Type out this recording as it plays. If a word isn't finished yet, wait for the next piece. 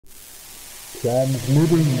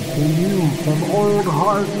Transmitting to you from Old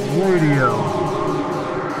Heart Radio.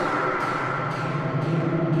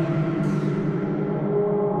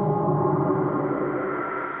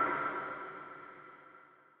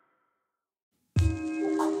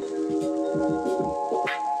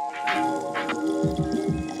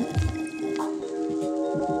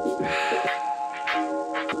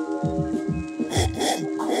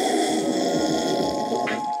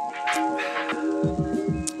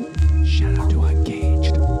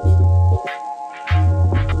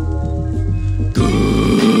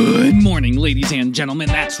 Ladies and gentlemen,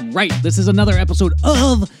 that's right. This is another episode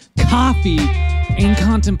of Coffee and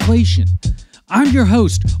Contemplation. I'm your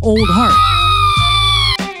host, Old Heart.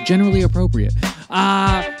 Generally appropriate.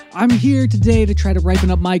 I'm here today to try to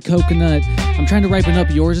ripen up my coconut. I'm trying to ripen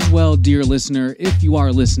up yours as well, dear listener, if you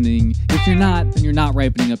are listening. If you're not, then you're not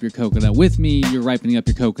ripening up your coconut with me. You're ripening up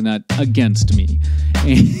your coconut against me.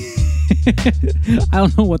 I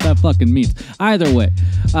don't know what that fucking means. Either way,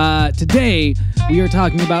 today we are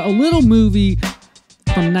talking about a little movie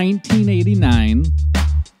from 1989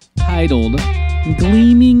 titled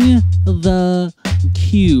Gleaming the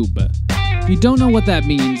Cube. If you don't know what that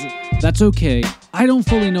means, that's okay. I don't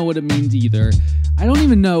fully know what it means either. I don't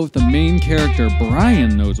even know if the main character,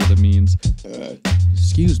 Brian, knows what it means.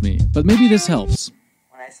 Excuse me, but maybe this helps.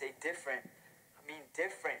 When I say different, I mean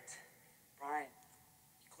different. Brian,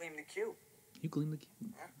 you gleam the cube. You gleam the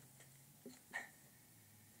cube? Huh?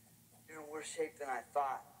 You're in worse shape than I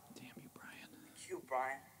thought. Damn you, Brian. The cube,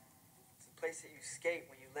 Brian. It's a place that you skate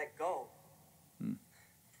when you let go.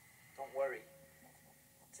 Don't worry.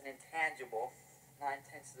 It's an intangible.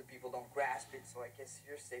 9/10 of the people don't grasp it, so I guess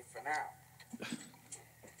you're safe for now.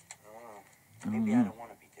 Maybe I don't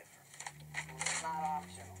want to be different. It's not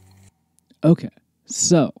optional. Okay,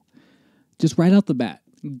 so, just right out the bat,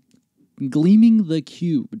 gleaming the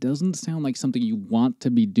cube doesn't sound like something you want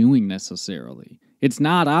to be doing necessarily. It's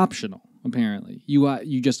not optional, apparently.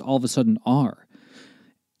 You just all of a sudden are.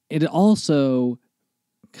 It also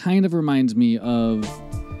kind of reminds me of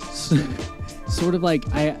sort of like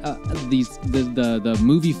the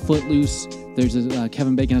movie Footloose. There's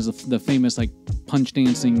Kevin Bacon has the famous like punch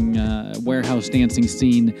dancing warehouse dancing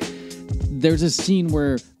scene. There's a scene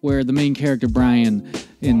where the main character Brian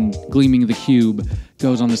in Gleaming the Cube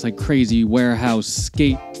goes on this like crazy warehouse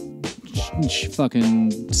skate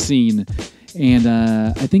fucking scene, and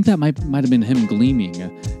I think that might have been him gleaming,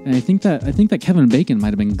 and I think that Kevin Bacon might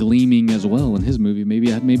have been gleaming as well in his movie,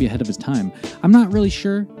 maybe ahead of his time. I'm not really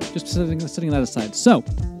sure. Just setting that aside. So,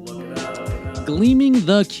 Gleaming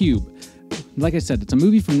the Cube. Like I said, it's a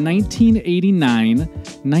movie from 1989.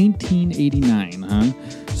 1989, huh?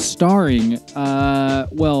 Starring,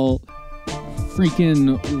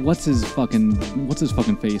 freaking, what's his fucking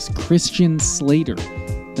face? Christian Slater.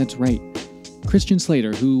 That's right. Christian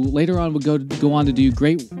Slater, who later on would go on to do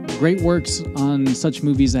great works on such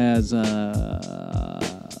movies as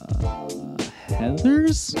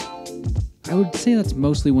Heathers? I would say that's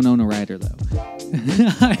mostly Winona Ryder, though.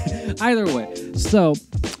 Either way. So,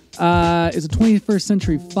 it's a 21st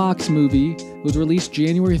Century Fox movie. It was released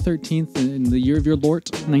January 13th in the year of your Lord,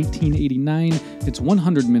 1989. It's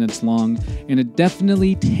 100 minutes long, and it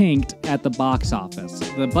definitely tanked at the box office.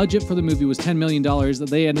 The budget for the movie was $10 million.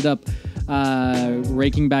 They ended up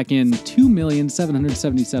raking back in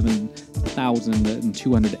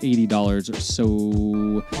 $2,777,280 or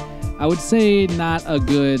so. I would say not a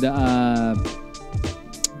good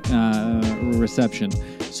reception.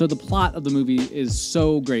 So the plot of the movie is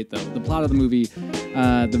so great, though. The plot of the movie,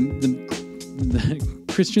 the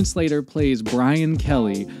Christian Slater plays Brian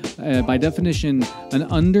Kelly, by definition, an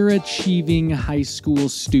underachieving high school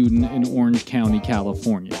student in Orange County,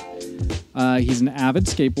 California. He's an avid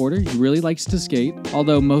skateboarder. He really likes to skate,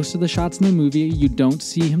 although most of the shots in the movie, you don't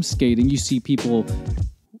see him skating. You see people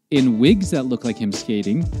in wigs that look like him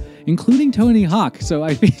skating, including Tony Hawk. So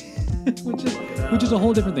I think... which is a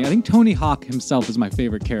whole different thing. I think Tony Hawk himself is my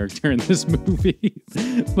favorite character in this movie.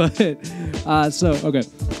 But so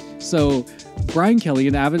Brian Kelly,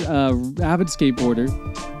 an avid skateboarder,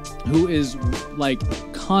 who is like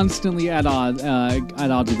constantly at odds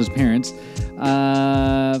with his parents,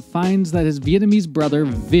 finds that his Vietnamese brother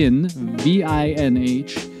Vinh,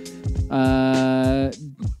 V-I-N-H,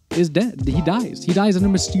 is dead. He dies under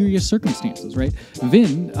mysterious circumstances, right?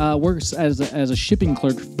 Vinh works as a shipping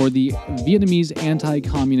clerk for the Vietnamese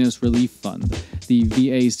Anti-Communist Relief Fund, the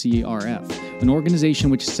VACRF, an organization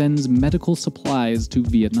which sends medical supplies to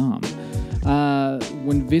Vietnam.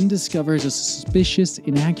 When Vinh discovers a suspicious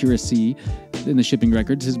inaccuracy in the shipping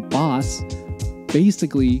records, his boss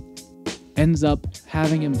basically ends up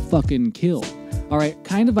having him fucking killed. All right,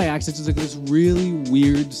 kind of by accident. It's like this really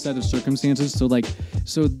weird set of circumstances. So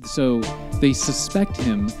they suspect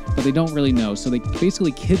him, but they don't really know. So they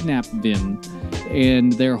basically kidnap Vin,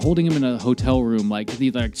 and they're holding him in a hotel room, like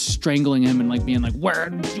they're like strangling him and like being like,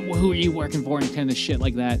 who are you working for, and kind of shit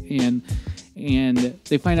like that. And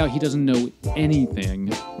they find out he doesn't know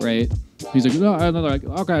anything, right? He's like, no, and they're like,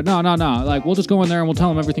 okay, no, like we'll just go in there and we'll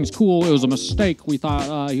tell him everything's cool. It was a mistake. We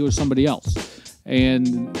thought he was somebody else,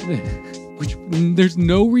 and. Which there's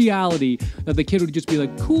no reality that the kid would just be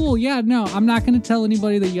like, cool, yeah, no, I'm not going to tell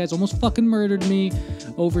anybody that you guys almost fucking murdered me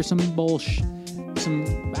over some bullshit,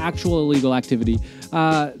 some actual illegal activity.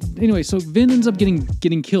 Anyway, so Vin ends up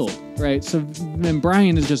getting killed, right? So and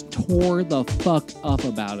Brian is just tore the fuck up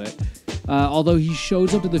about it. Although he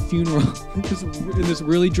shows up to the funeral in this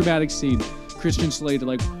really dramatic scene. Christian Slater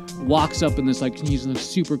like walks up in this like he's in a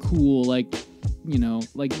super cool like, you know,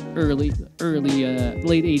 like early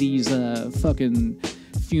late 80s fucking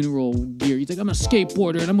funeral gear. He's like, I'm a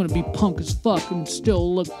skateboarder and I'm gonna be punk as fuck and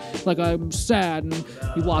still look like I'm sad. And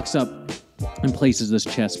he walks up and places this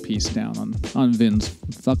chess piece down on Vin's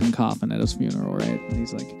fucking coffin at his funeral, right? And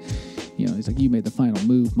he's like, you know, he's like, you made the final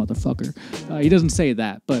move, motherfucker. He doesn't say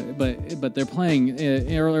that, but they're playing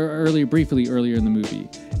briefly earlier in the movie.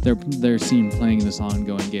 They're seen playing this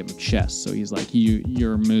ongoing game of chess. So he's like,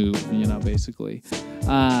 your move, you know, basically.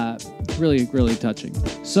 Really, really touching.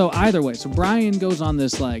 So either way, so Brian goes on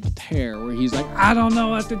this like tear where he's like, I don't know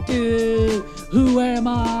what to do. Who am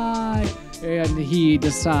I? And he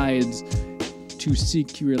decides to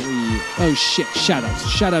secretly, oh shit,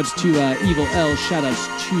 shoutouts to Evil L, shoutouts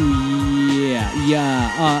to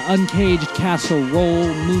Uncaged Castle Roll,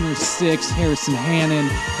 Mooner 6, Harrison Hannon,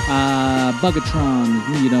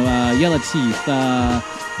 Bugatron, you know, Yellow Teeth.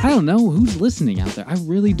 I don't know who's listening out there. I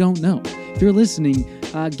really don't know. If you're listening,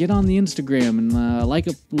 get on the Instagram and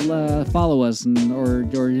follow us, and or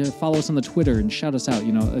follow us on the Twitter and shout us out.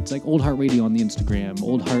 You know, it's like Old Heart Radio on the Instagram,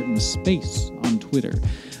 Old Heart in Space on Twitter.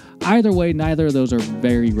 Either way, neither of those are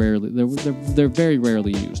very rarely. They're very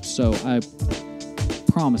rarely used. So I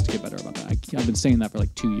promise to get better about that. I've been saying that for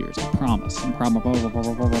like 2 years. I promise.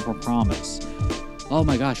 Promise. Oh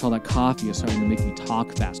my gosh, all that coffee is starting to make me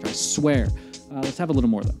talk faster. I swear. Let's have a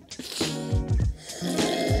little more though.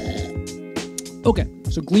 Okay,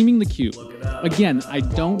 so Gleaming the Cube. Again, I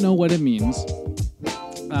don't know what it means.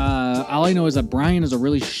 All I know is that Brian is a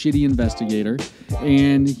really shitty investigator,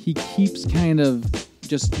 and he keeps kind of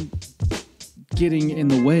just getting in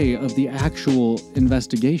the way of the actual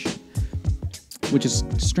investigation, which is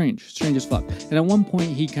strange as fuck. And at one point,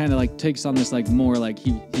 he kind of like takes on this like more like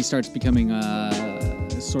he starts becoming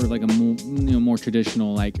sort of like a more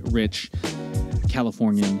traditional like rich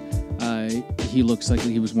Californian. He looks like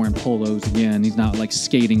he was wearing polos again. He's not like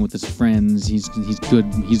skating with his friends. He's good.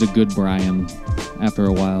 He's a good Brian. After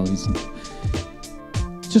a while, it's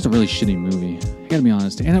just a really shitty movie. I gotta be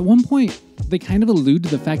honest. And at one point, they kind of allude to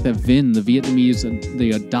the fact that Vin,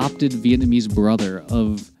 the adopted Vietnamese brother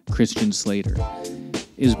of Christian Slater,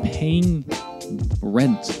 is paying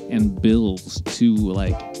rent and bills to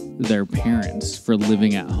like their parents for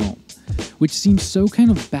living at home, which seems so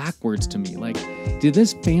kind of backwards to me. Like, did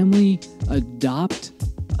this family adopt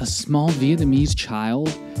a small Vietnamese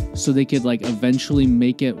child so they could like eventually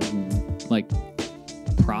make it like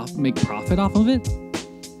make profit off of it?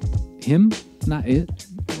 Him, not it?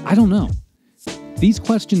 I don't know. These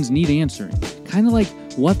questions need answering. Kind of like,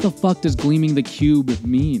 what the fuck does Gleaming the Cube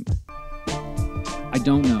mean? I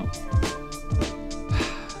don't know.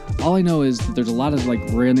 All I know is that there's a lot of like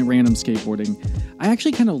random skateboarding. I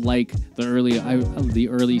actually kind of like the early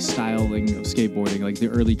styling of skateboarding, like the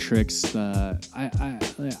early tricks. I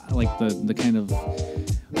like the kind of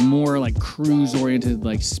more like cruise oriented,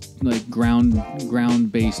 like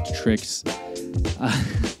ground based tricks.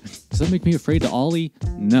 Does that make me afraid to ollie?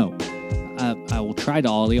 No. I will try to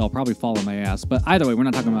ollie. I'll probably fall on my ass. But either way, we're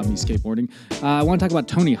not talking about me skateboarding. I want to talk about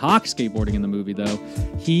Tony Hawk skateboarding in the movie, though.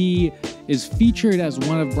 He is featured as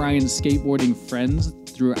one of Brian's skateboarding friends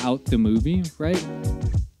throughout the movie, right?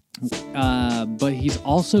 But he's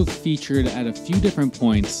also featured at a few different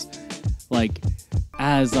points, like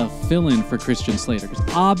as a fill-in for Christian Slater. Because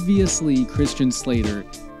obviously Christian Slater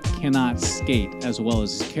cannot skate as well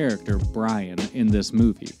as his character Brian in this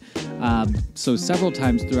movie. So several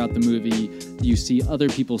times throughout the movie, you see other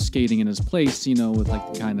people skating in his place, you know, with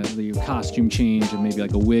like kind of the costume change and maybe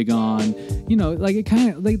like a wig on, you know, like it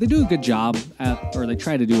kind of, like they do a good job or they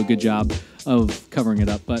try to do a good job of covering it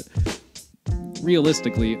up. But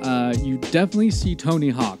realistically, you definitely see Tony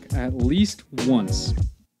Hawk at least once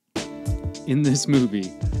in this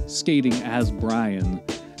movie skating as Brian,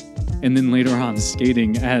 and then later on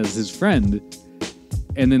skating as his friend.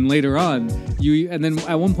 And then later on, and then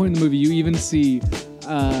at one point in the movie, you even see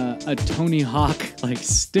a Tony Hawk like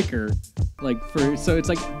sticker, so it's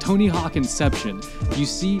like Tony Hawk Inception. You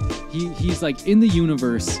see, he's like in the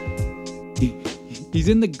universe. He's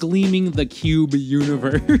in the Gleaming the Cube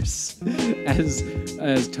universe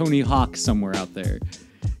as Tony Hawk somewhere out there.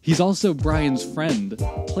 He's also Brian's friend,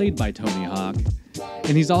 played by Tony Hawk.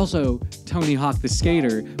 And he's also Tony Hawk the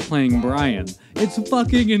skater, playing Brian. It's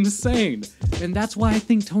fucking insane. And that's why I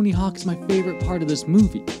think Tony Hawk is my favorite part of this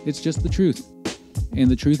movie. It's just the truth. And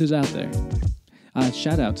the truth is out there.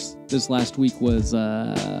 Shoutouts. This last week was,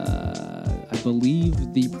 I believe,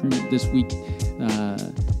 this week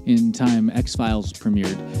in time, X-Files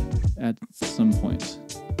premiered at some point.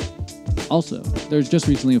 Also, there's just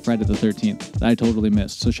recently a Friday the 13th that I totally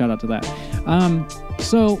missed, so shout out to that.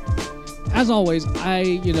 So, as always,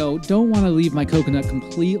 I, don't want to leave my coconut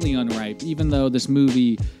completely unripe, even though this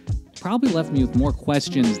movie probably left me with more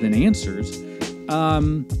questions than answers.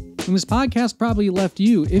 And this podcast probably left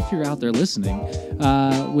you, if you're out there listening,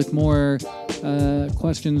 with more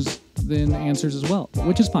questions than answers as well,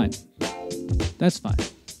 which is fine. That's fine.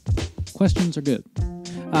 Questions are good.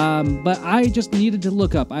 But I just needed to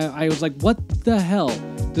look up. I was like, what the hell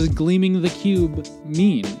does Gleaming the Cube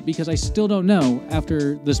mean? Because I still don't know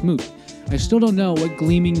after this movie. I still don't know what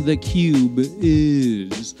Gleaming the Cube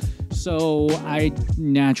is. So I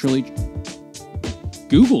naturally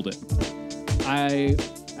Googled it.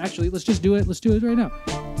 Let's just do it. Let's do it right now.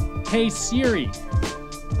 Hey Siri,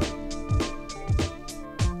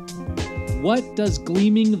 what does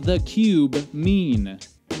Gleaming the Cube mean?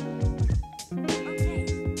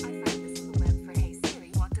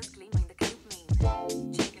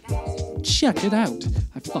 Check it out.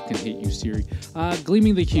 I fucking hate you, Siri.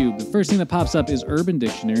 Gleaming the Cube. The first thing that pops up is Urban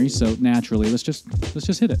Dictionary, so naturally, let's just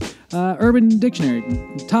hit it. Urban Dictionary,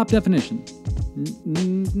 top definition.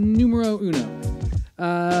 Numero uno.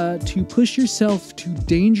 To push yourself to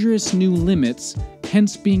dangerous new limits,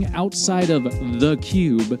 hence being outside of the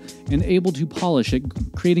cube and able to polish it,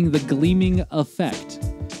 creating the gleaming effect.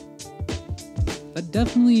 That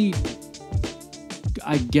definitely,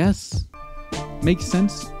 I guess, makes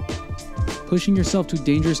sense. Pushing yourself to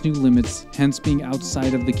dangerous new limits, hence being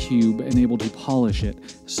outside of the cube and able to polish it.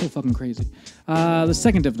 So fucking crazy. The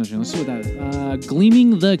second definition, let's see what that is.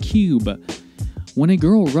 Gleaming the cube. When a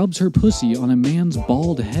girl rubs her pussy on a man's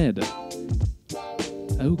bald head.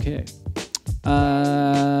 Okay.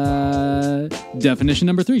 Definition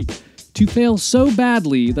number 3. To fail so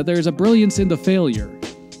badly that there is a brilliance in the failure.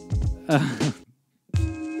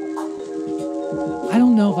 I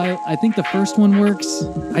don't know if I think the first one works.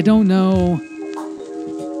 I don't know.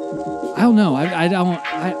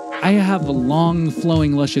 I have long,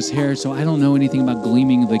 flowing, luscious hair, so I don't know anything about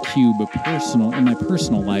Gleaming the Cube in my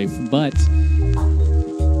personal life. But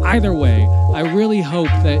either way, I really hope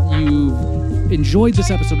that you've enjoyed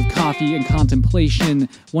this episode of Coffee and Contemplation,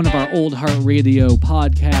 one of our Old Heart Radio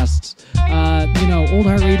podcasts. Old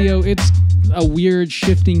Heart Radio, it's a weird,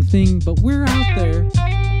 shifting thing, but we're out there.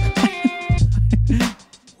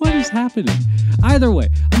 What is happening? Either way,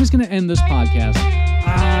 I'm just going to end this podcast.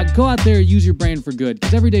 Go out there, use your brain for good,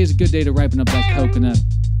 because every day is a good day to ripen up that coconut.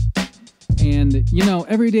 And,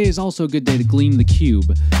 every day is also a good day to gleam the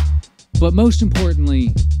cube. But most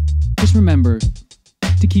importantly, just remember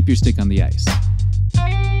to keep your stick on the ice.